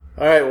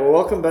All right, well,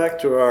 welcome back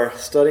to our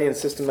study in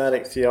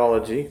systematic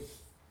theology.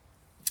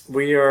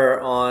 We are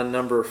on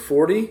number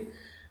 40.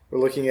 We're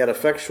looking at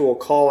effectual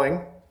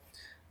calling.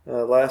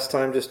 Last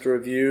time, just to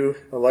review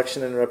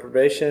election and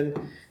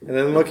reprobation. And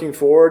then looking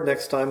forward,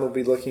 next time we'll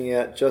be looking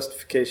at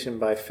justification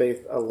by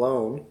faith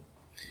alone.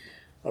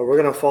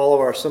 We're going to follow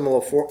our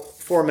similar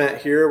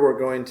format here. We're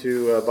going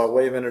to, by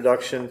way of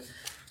introduction,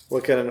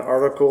 look at an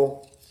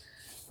article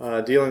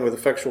dealing with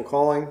effectual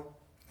calling.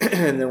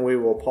 And then we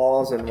will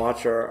pause and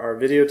watch our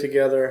video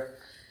together.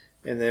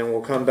 And then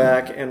we'll come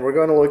back and we're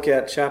going to look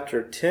at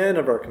chapter 10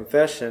 of our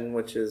confession,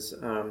 which is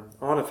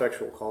on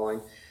effectual calling.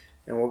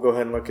 And we'll go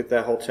ahead and look at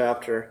that whole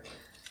chapter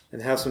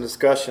and have some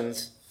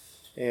discussions.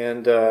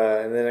 And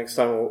then next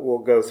time we'll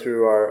go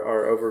through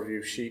our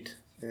overview sheet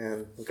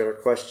and look at our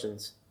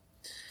questions.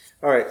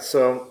 All right,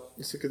 so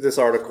let's look at this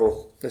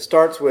article. It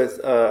starts with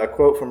a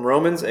quote from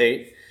Romans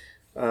 8,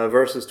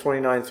 verses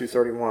 29 through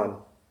 31.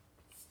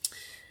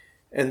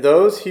 And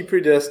those he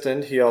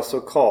predestined, he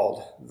also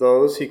called.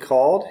 Those he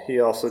called, he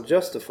also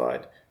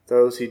justified.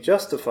 Those he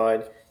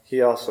justified,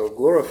 he also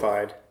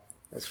glorified.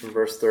 That's from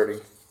verse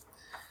 30.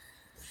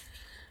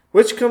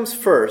 Which comes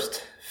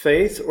first,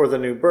 faith or the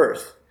new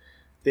birth?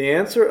 The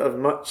answer of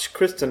much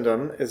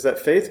Christendom is that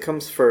faith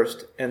comes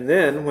first, and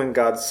then when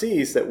God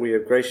sees that we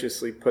have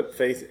graciously put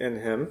faith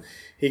in him,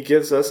 he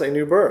gives us a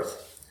new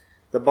birth.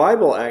 The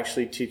Bible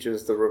actually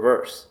teaches the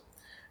reverse.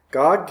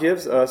 God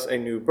gives us a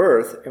new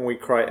birth, and we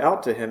cry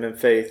out to him in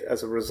faith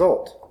as a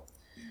result.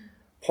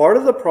 Part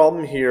of the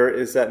problem here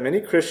is that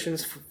many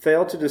Christians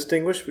fail to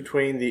distinguish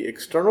between the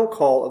external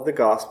call of the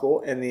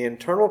gospel and the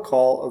internal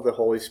call of the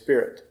Holy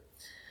Spirit.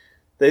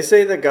 They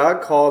say that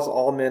God calls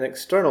all men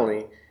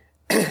externally,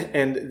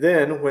 and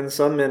then when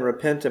some men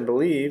repent and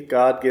believe,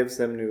 God gives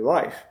them new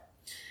life.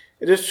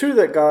 It is true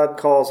that God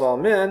calls all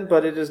men,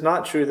 but it is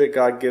not true that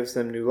God gives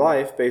them new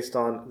life based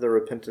on their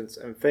repentance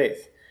and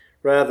faith.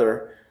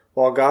 Rather,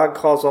 while God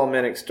calls all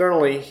men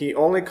externally, he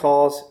only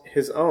calls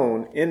his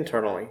own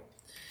internally.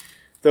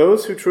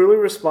 Those who truly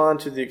respond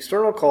to the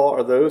external call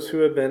are those who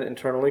have been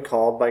internally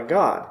called by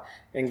God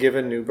and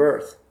given new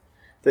birth.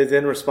 They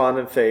then respond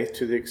in faith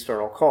to the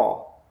external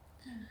call.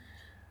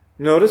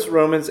 Notice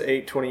Romans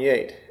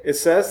 8:28. It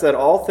says that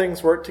all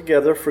things work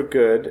together for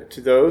good to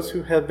those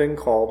who have been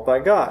called by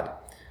God.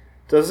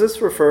 Does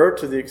this refer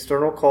to the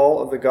external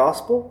call of the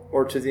gospel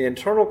or to the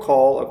internal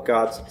call of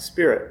God's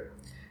Spirit?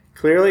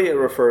 Clearly, it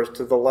refers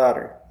to the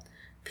latter.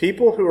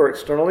 People who are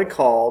externally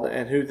called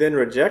and who then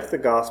reject the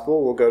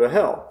gospel will go to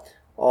hell.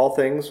 All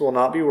things will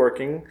not be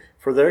working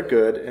for their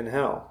good in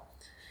hell.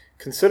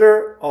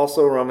 Consider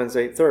also Romans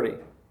 8:30.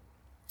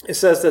 It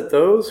says that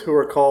those who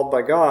are called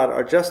by God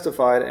are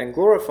justified and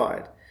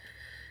glorified.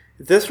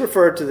 If this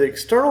referred to the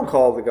external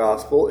call of the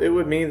gospel, it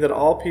would mean that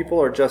all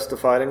people are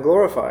justified and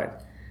glorified.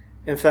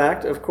 In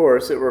fact, of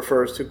course, it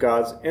refers to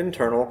God's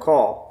internal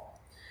call.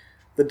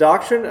 The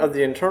doctrine of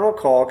the internal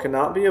call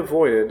cannot be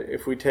avoided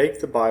if we take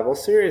the Bible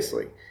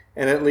seriously,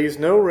 and it leaves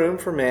no room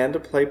for man to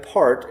play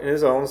part in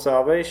his own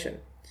salvation.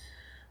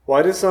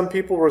 Why do some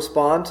people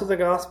respond to the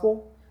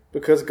gospel?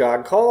 Because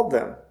God called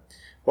them.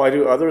 Why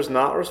do others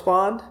not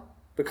respond?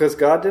 Because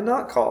God did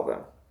not call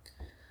them.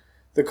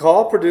 The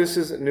call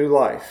produces new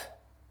life.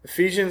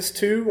 Ephesians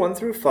 2:1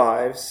 through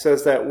 5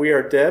 says that we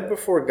are dead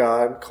before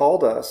God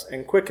called us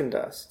and quickened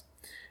us.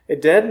 A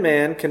dead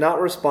man cannot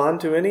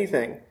respond to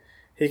anything.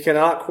 He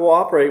cannot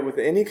cooperate with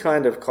any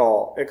kind of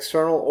call,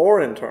 external or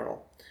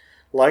internal.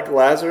 Like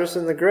Lazarus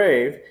in the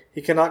grave,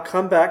 he cannot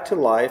come back to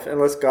life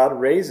unless God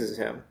raises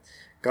him.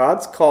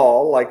 God's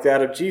call, like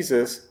that of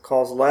Jesus,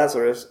 calls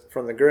Lazarus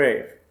from the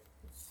grave.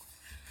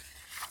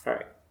 All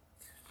right.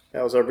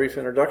 That was our brief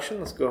introduction.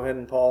 Let's go ahead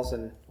and pause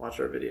and watch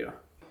our video.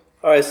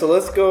 All right, so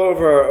let's go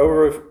over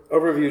our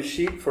overview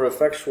sheet for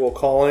effectual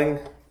calling.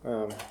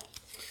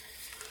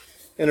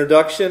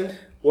 Introduction.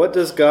 What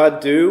does God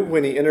do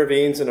when he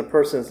intervenes in a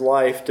person's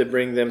life to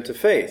bring them to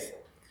faith?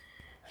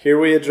 Here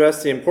we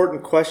address the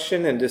important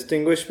question and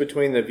distinguish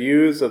between the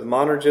views of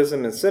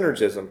monergism and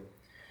synergism.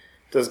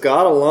 Does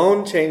God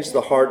alone change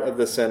the heart of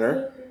the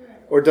sinner,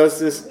 or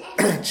does this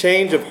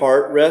change of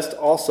heart rest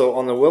also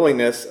on the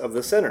willingness of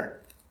the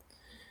sinner?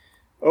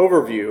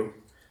 Overview.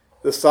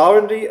 The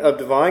sovereignty of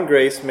divine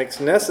grace makes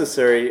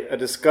necessary a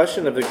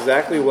discussion of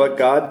exactly what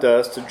God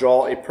does to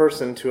draw a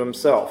person to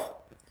himself.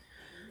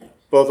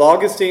 Both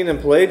Augustine and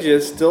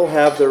Pelagius still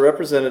have their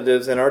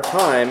representatives in our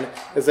time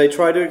as they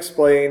try to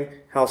explain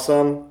how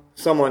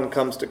someone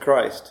comes to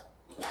Christ.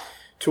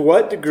 To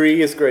what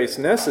degree is grace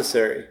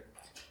necessary?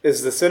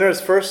 Is the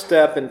sinner's first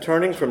step in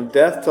turning from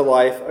death to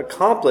life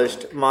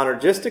accomplished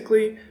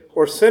monergistically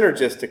or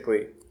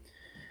synergistically?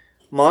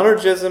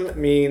 Monergism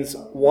means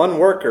one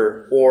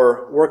worker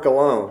or work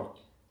alone.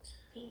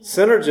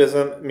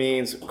 Synergism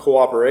means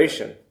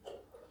cooperation.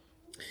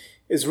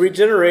 Is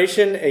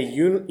regeneration a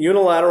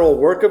unilateral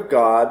work of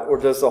God, or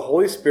does the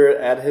Holy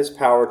Spirit add his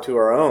power to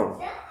our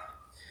own?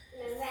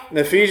 In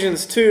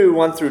Ephesians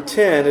 2:1 through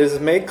 10, it is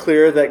made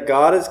clear that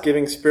God is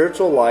giving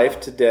spiritual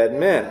life to dead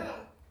men.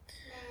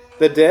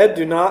 The dead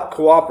do not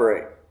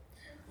cooperate.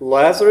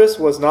 Lazarus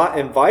was not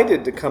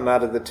invited to come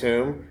out of the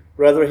tomb,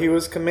 rather he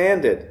was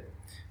commanded.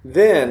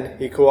 Then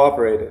he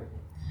cooperated.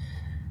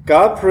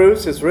 God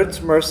proves his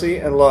rich mercy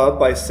and love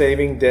by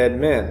saving dead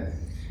men.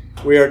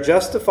 We are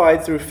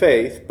justified through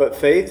faith, but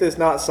faith is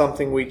not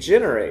something we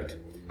generate.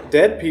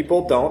 Dead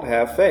people don't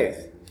have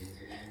faith.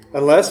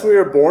 Unless we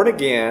are born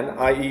again,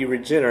 i.e.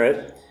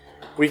 regenerate,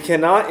 we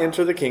cannot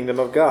enter the kingdom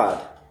of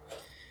God.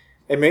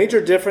 A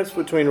major difference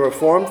between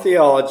Reformed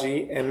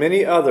theology and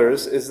many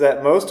others is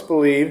that most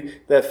believe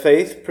that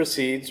faith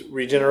precedes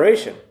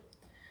regeneration.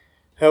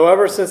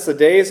 However, since the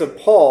days of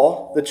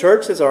Paul, the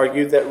church has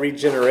argued that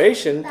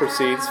regeneration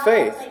precedes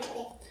faith.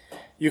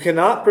 You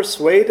cannot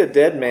persuade a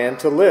dead man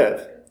to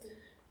live.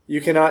 You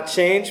cannot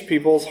change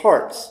people's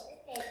hearts.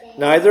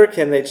 Neither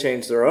can they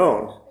change their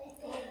own.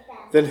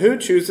 Then who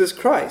chooses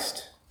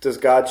Christ? Does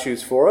God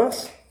choose for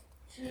us?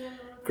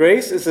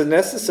 Grace is a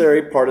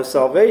necessary part of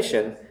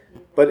salvation,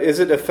 but is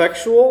it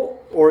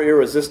effectual or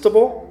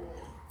irresistible?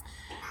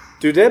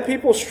 Do dead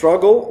people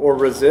struggle or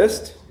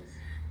resist?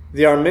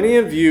 The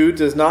Arminian view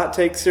does not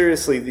take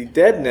seriously the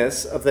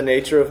deadness of the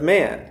nature of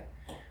man.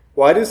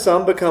 Why do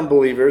some become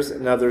believers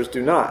and others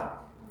do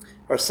not?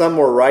 Are some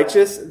more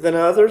righteous than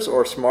others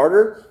or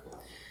smarter?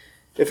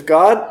 If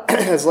God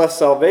has left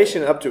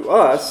salvation up to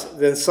us,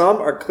 then some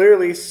are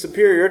clearly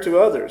superior to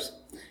others.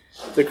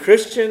 The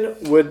Christian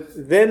would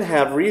then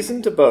have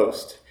reason to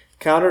boast,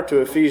 counter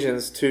to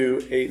Ephesians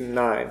 2:8 and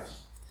 9.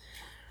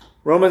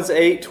 Romans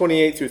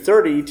 8:28 through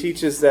 30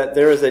 teaches that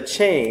there is a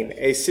chain,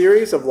 a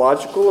series of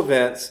logical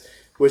events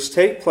which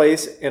take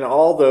place in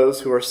all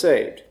those who are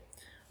saved.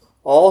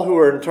 All who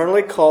are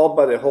internally called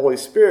by the Holy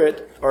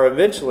Spirit are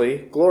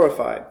eventually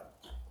glorified.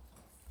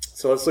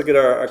 So let's look at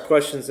our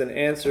questions and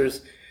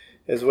answers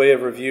as way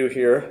of review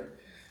here.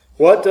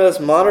 What does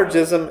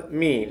monergism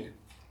mean?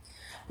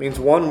 It means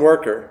one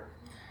worker.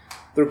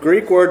 The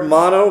Greek word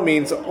mono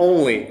means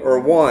only or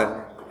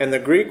one, and the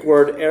Greek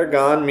word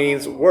ergon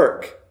means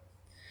work.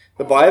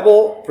 The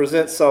Bible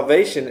presents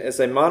salvation as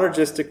a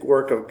monergistic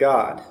work of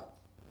God.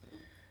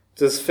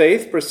 Does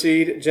faith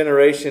precede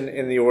generation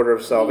in the order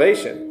of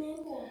salvation?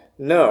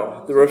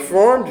 No. The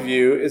Reformed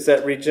view is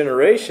that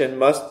regeneration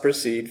must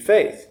precede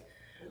faith.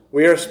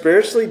 We are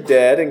spiritually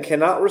dead and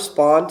cannot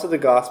respond to the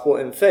gospel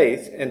in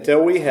faith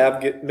until we have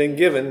been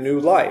given new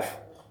life.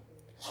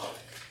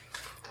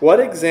 What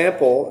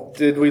example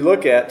did we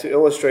look at to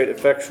illustrate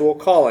effectual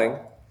calling?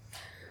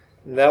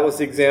 And that was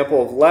the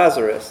example of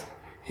Lazarus.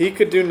 He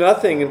could do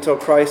nothing until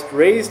Christ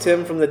raised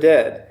him from the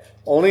dead.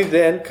 Only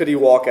then could he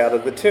walk out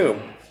of the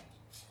tomb.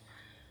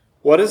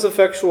 What is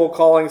effectual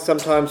calling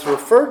sometimes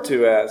referred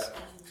to as?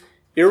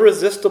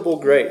 Irresistible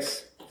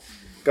grace.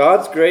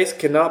 God's grace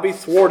cannot be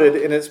thwarted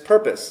in its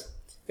purpose.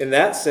 In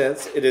that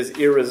sense, it is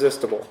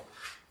irresistible.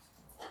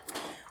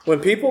 When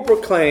people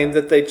proclaim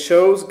that they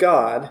chose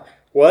God,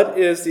 what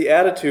is the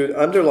attitude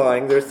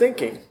underlying their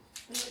thinking?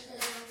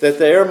 That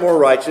they are more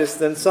righteous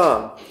than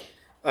some.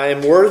 I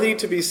am worthy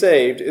to be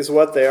saved is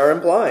what they are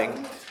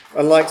implying,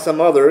 unlike some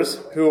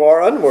others who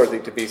are unworthy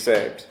to be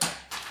saved.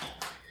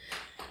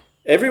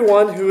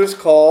 Everyone who is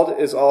called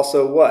is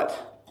also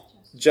what?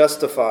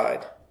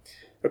 Justified.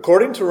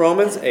 According to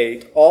Romans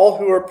 8, all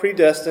who are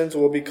predestined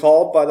will be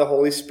called by the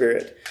Holy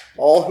Spirit.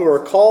 All who are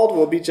called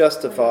will be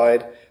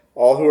justified.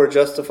 All who are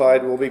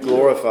justified will be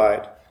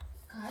glorified.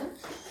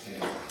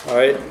 All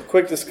right,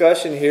 quick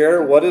discussion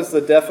here. What is the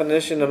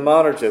definition of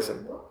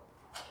monergism?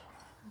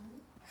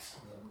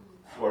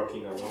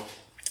 Working alone.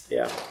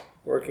 Yeah,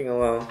 working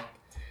alone.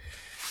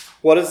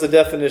 What is the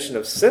definition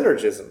of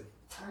synergism?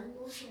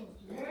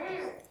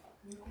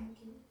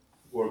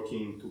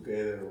 Working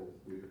together with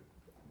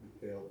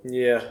help.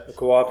 Yeah, a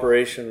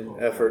cooperation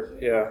effort,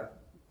 yeah.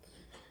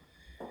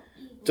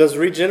 Does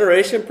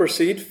regeneration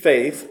precede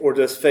faith, or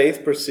does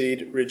faith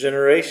precede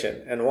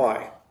regeneration, and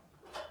why?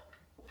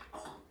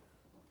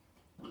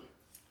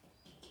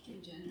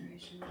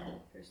 Regeneration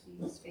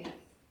precedes faith.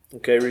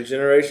 Okay,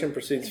 regeneration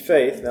precedes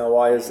faith. Now,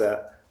 why is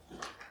that?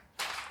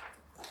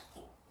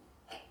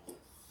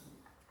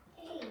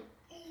 Well,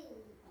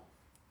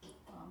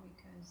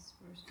 because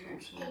we're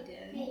spiritually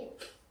dead.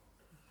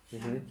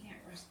 Mm-hmm. We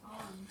can't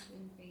respond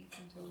in faith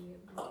until we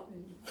have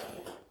been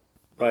given.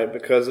 Right,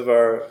 because of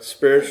our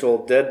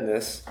spiritual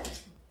deadness,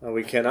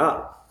 we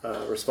cannot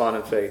respond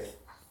in faith.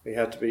 We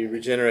have to be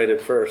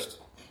regenerated first.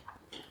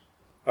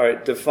 All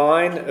right,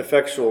 define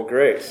effectual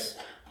grace.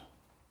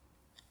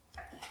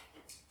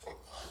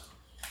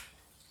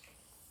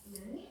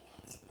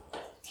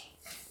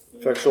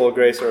 Effectual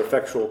grace or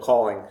effectual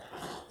calling,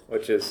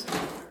 which is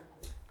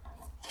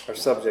our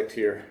subject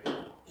here.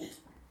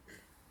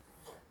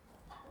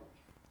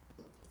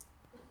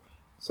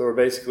 So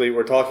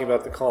we're talking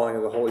about the calling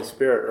of the Holy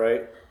Spirit,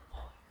 right?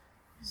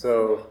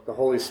 So the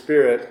Holy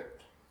Spirit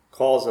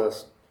calls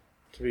us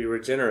to be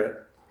regenerate,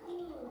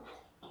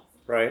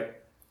 right?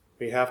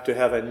 We have to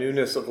have a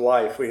newness of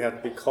life. We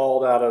have to be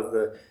called out of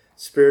the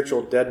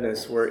spiritual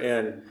deadness we're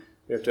in.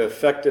 We have to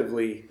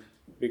effectively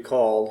be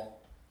called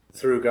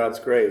through God's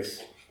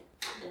grace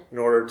in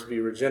order to be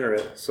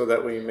regenerate, so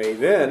that we may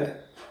then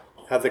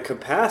have the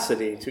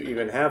capacity to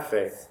even have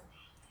faith.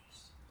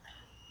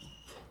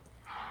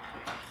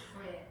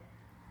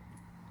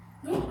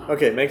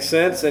 Okay, makes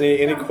sense.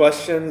 Any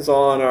questions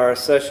on our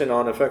session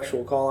on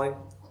effectual calling?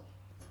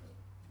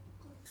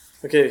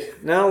 Okay,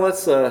 now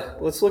let's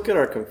look at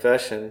our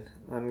confession.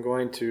 I'm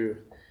going to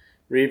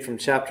read from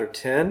chapter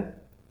 10,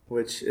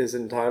 which is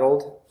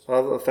entitled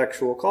 "Of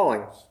Effectual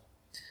Calling."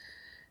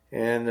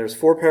 And there's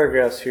 4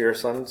 paragraphs here,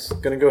 so I'm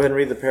just going to go ahead and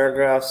read the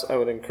paragraphs. I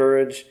would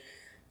encourage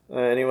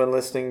anyone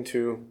listening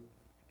to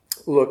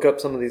look up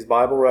some of these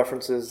Bible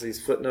references,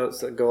 these footnotes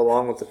that go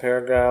along with the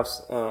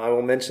paragraphs. I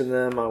will mention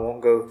them. I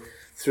won't go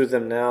through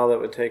them now. That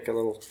would take a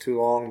little too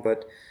long,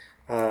 but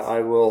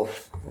I will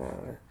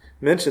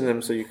mention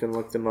them so you can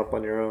look them up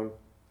on your own.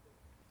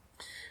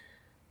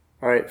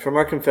 All right, from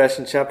our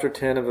confession, chapter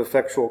 10 of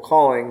Effectual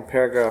Calling,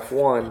 paragraph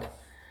 1.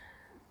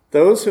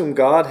 Those whom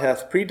God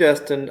hath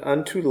predestined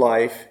unto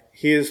life,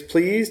 he is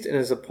pleased in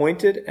his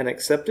appointed and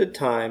accepted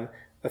time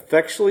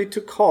effectually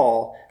to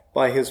call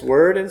by his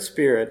word and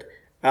spirit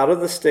out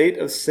of the state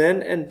of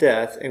sin and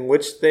death in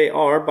which they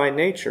are by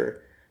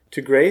nature,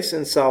 to grace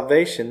and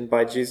salvation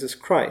by Jesus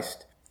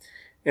Christ,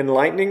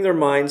 enlightening their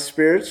minds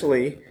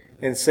spiritually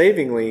and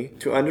savingly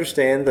to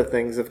understand the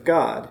things of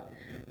God,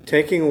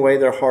 taking away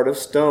their heart of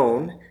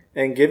stone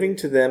and giving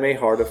to them a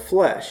heart of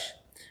flesh,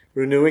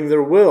 renewing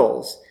their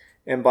wills,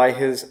 and by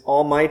his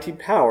almighty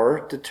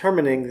power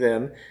determining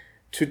them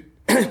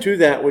to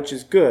that which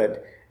is good,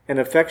 and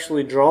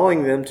effectually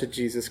drawing them to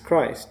Jesus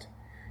Christ.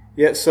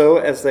 Yet so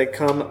as they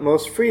come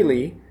most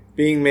freely,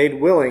 being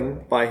made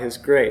willing by his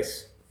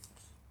grace.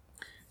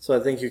 So I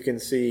think you can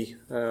see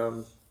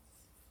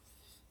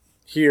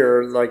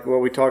here, like what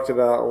we talked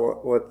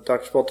about, what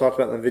Dr. Sproul talked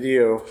about in the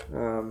video,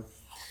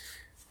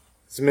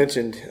 it's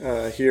mentioned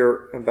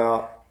here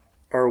about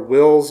our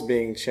wills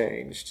being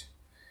changed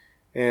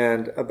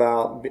and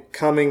about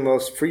coming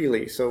most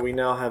freely. So we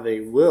now have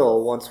a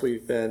will once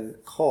we've been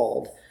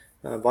called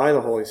by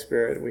the Holy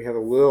Spirit. We have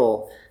a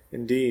will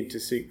indeed to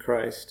seek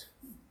Christ.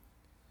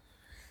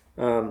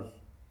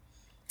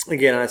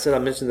 Again, I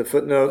mentioned the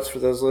footnotes for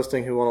those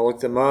listening who want to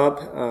look them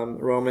up.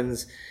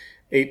 Romans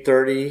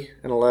 8:30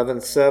 and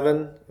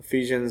 11:7,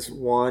 Ephesians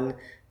 1:10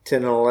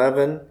 and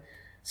 11,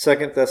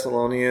 2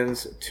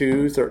 Thessalonians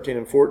 2:13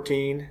 and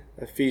 14,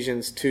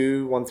 Ephesians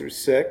 2:1 through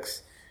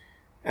 6,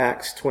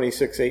 Acts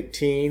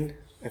 26:18,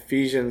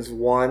 Ephesians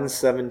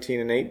 1:17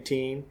 and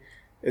 18,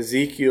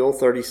 Ezekiel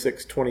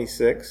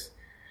 36:26,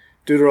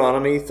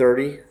 Deuteronomy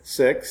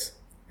 36,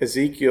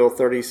 Ezekiel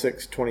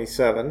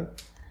 36:27,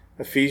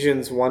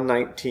 Ephesians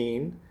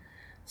 1:19,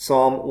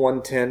 Psalm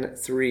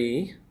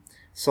 110:3,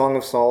 Song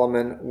of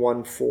Solomon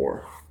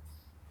 1:4.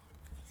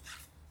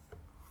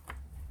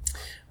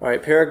 All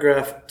right,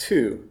 paragraph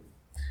 2.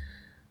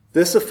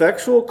 This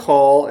effectual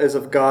call is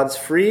of God's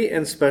free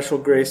and special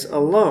grace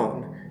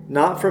alone,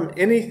 not from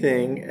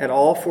anything at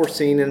all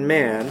foreseen in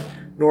man,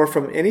 nor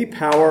from any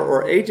power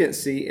or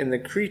agency in the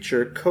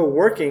creature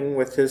co-working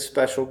with his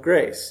special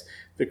grace,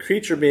 the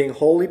creature being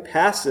wholly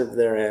passive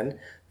therein,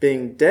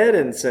 being dead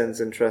in sins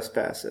and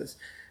trespasses,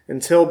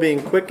 until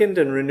being quickened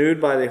and renewed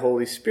by the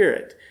Holy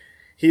Spirit.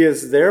 He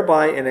is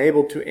thereby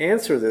enabled to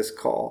answer this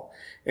call,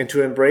 and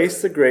to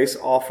embrace the grace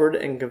offered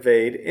and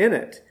conveyed in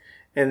it,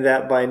 and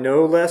that by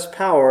no less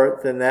power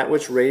than that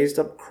which raised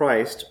up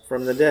Christ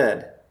from the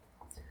dead.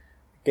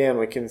 Again,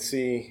 we can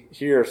see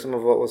here some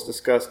of what was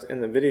discussed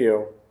in the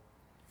video,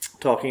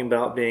 talking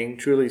about being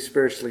truly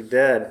spiritually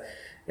dead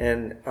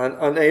and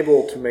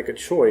unable to make a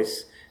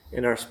choice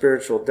in our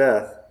spiritual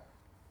death.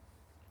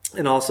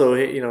 And also,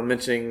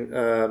 mentioning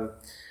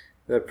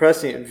the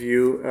prescient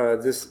view,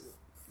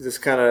 this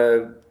kind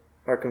of,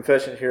 our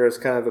confession here is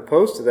kind of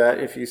opposed to that.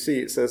 If you see,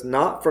 it says,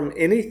 not from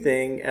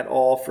anything at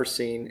all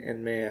foreseen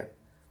in man.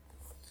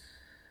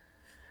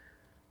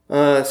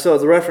 So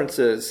the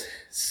references,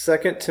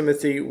 2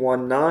 Timothy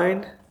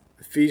 1:9,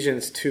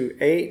 Ephesians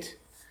 2:8,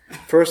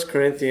 1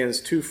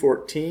 Corinthians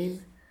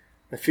 2:14,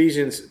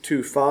 Ephesians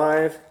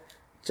 2:5,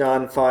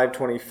 John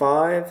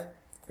 5:25,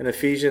 and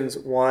Ephesians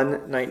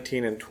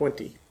 1:19 and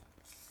 20.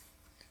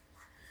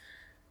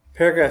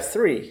 Paragraph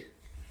 3.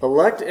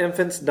 Elect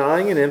infants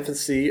dying in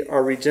infancy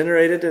are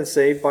regenerated and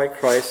saved by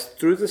Christ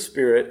through the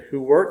Spirit, who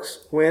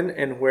works when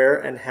and where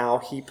and how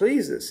he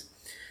pleases.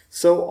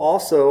 So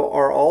also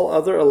are all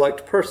other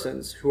elect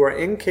persons who are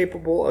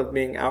incapable of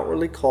being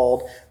outwardly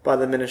called by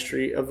the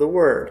ministry of the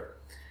Word.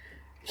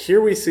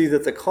 Here we see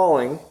that the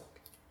calling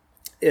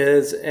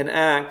is an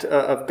act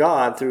of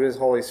God through his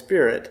Holy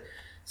Spirit.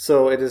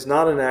 So it is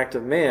not an act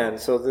of man.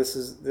 So this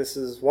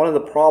is one of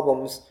the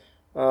problems,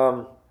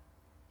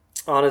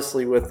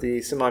 honestly, with the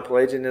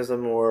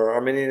semi-Pelagianism or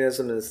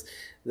Arminianism, is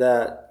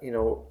that,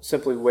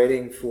 simply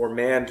waiting for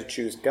man to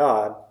choose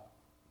God.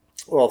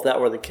 Well, if that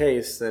were the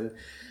case, then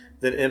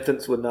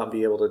infants would not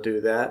be able to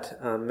do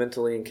that.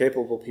 Mentally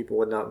incapable people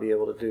would not be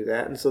able to do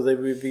that. And so they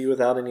would be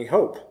without any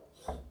hope.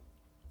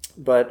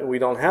 But we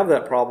don't have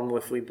that problem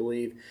if we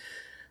believe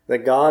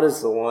that God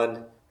is the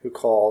one who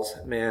calls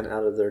man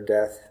out of their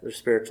death, their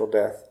spiritual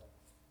death.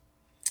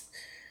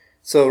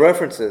 So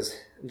references: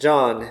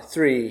 John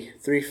 3,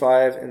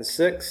 5, and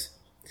 6.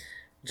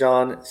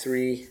 John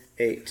 3,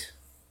 8.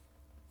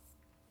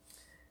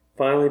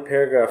 Finally,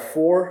 paragraph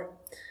 4.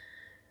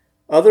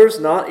 Others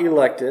not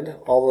elected,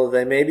 although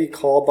they may be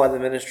called by the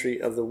ministry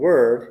of the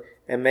word,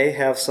 and may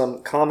have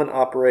some common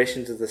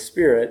operations of the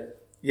Spirit,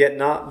 yet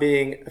not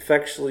being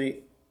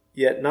effectually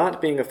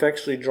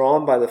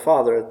drawn by the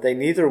Father, they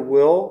neither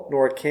will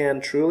nor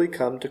can truly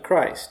come to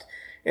Christ,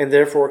 and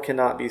therefore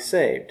cannot be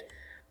saved.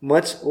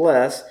 Much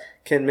less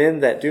can men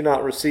that do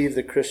not receive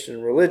the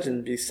Christian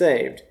religion be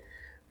saved,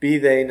 be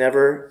they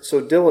never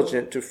so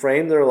diligent to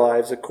frame their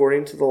lives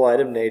according to the light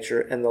of nature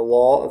and the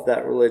law of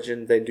that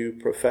religion they do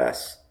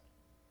profess.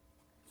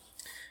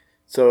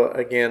 So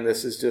again,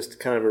 this is just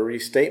kind of a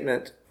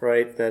restatement,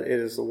 right, that it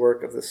is the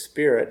work of the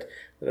Spirit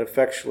that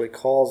effectually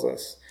calls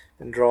us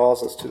and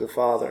draws us to the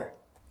Father.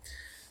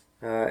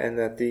 And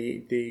that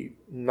the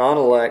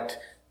non-elect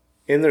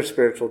in their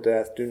spiritual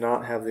death do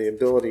not have the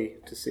ability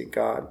to seek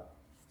God.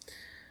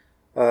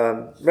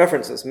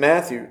 References: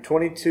 Matthew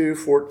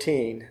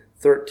 22:14,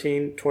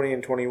 13, 20,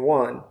 and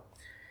 21.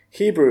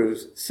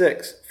 Hebrews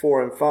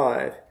 6:4 and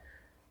 5.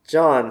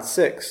 John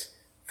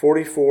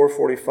 6:44,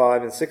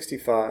 45, and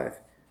 65.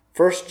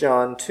 1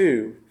 John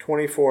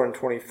 2:24 and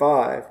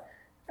 25.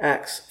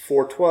 Acts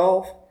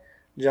 4:12.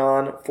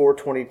 John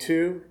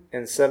 4:22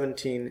 and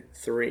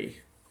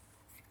 17:3.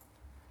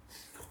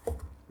 All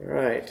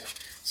right.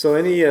 So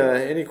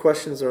any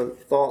questions or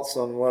thoughts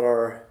on what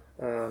our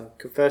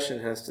confession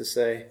has to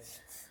say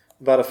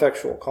about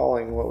effectual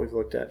calling, what we've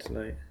looked at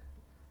tonight?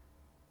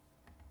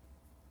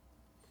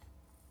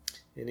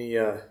 Any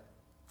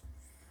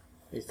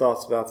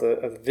thoughts about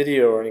the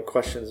video, or any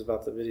questions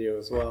about the video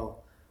as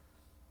well?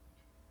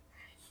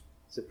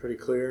 Is it pretty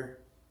clear?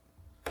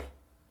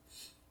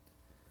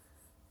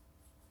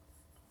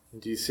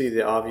 Do you see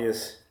the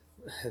obvious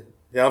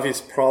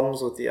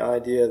problems with the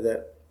idea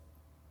that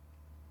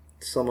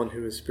someone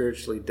who is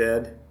spiritually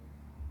dead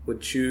would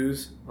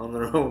choose on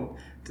their own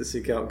to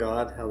seek out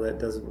God? How that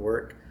doesn't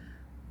work.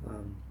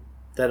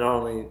 That not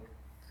only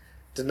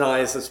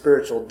denies the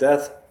spiritual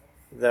death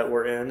that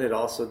we're in, it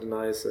also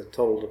denies the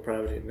total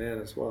depravity of man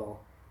as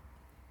well.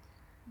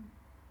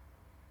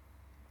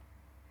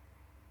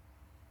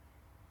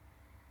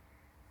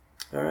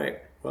 All right.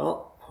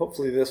 Well,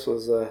 hopefully this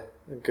was a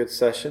good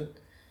session.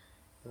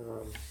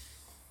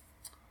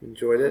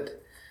 Enjoyed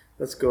it.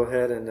 Let's go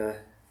ahead and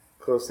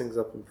close things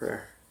up in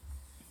prayer.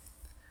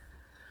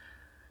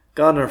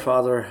 God and our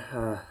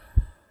Father,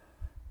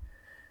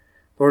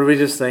 Lord, we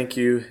just thank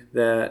you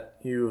that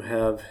you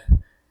have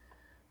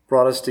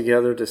brought us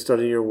together to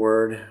study your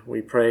word.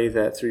 We pray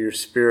that through your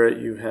Spirit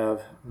you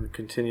have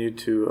continued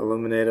to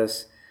illuminate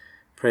us.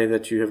 Pray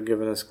that you have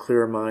given us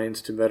clear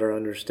minds to better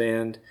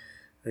understand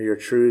your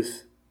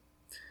truth.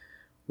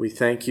 We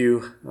thank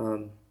you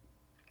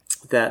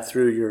that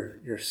through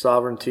your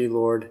sovereignty,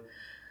 Lord,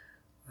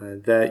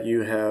 that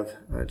you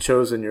have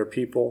chosen your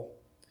people.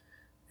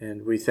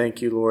 And we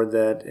thank you, Lord,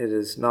 that it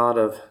is not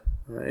of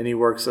any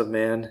works of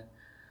man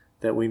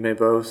that we may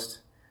boast.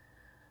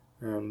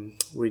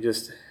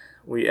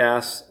 We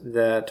ask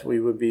that we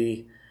would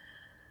be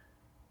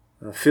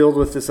filled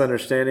with this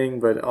understanding,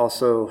 but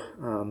also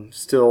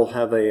still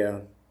have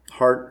a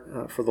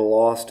heart for the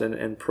lost,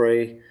 and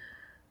pray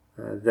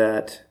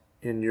that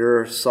in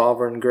your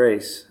sovereign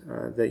grace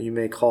that you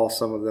may call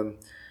some of them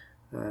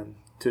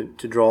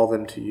to draw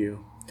them to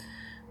you.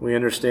 We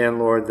understand,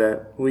 Lord,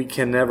 that we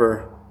can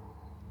never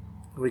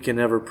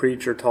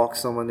preach or talk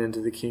someone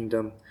into the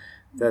kingdom,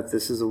 that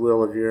this is the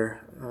will of your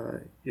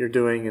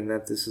doing, and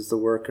that this is the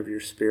work of your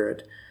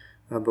Spirit.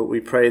 But we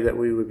pray that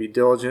we would be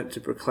diligent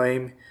to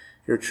proclaim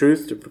your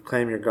truth, to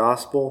proclaim your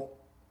gospel,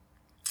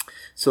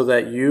 so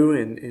that you,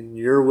 in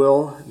your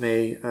will,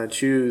 may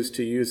choose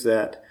to use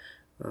that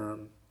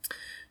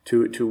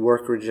to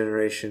work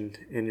regeneration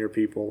in your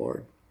people,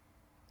 Lord.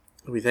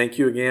 We thank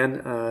you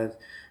again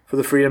for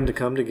the freedom to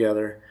come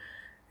together,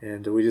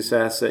 and we just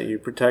ask that you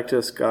protect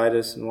us, guide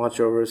us, and watch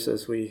over us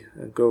as we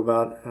go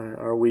about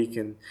our week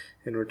and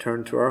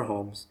return to our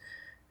homes.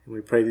 And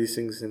we pray these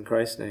things in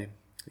Christ's name.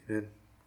 Amen.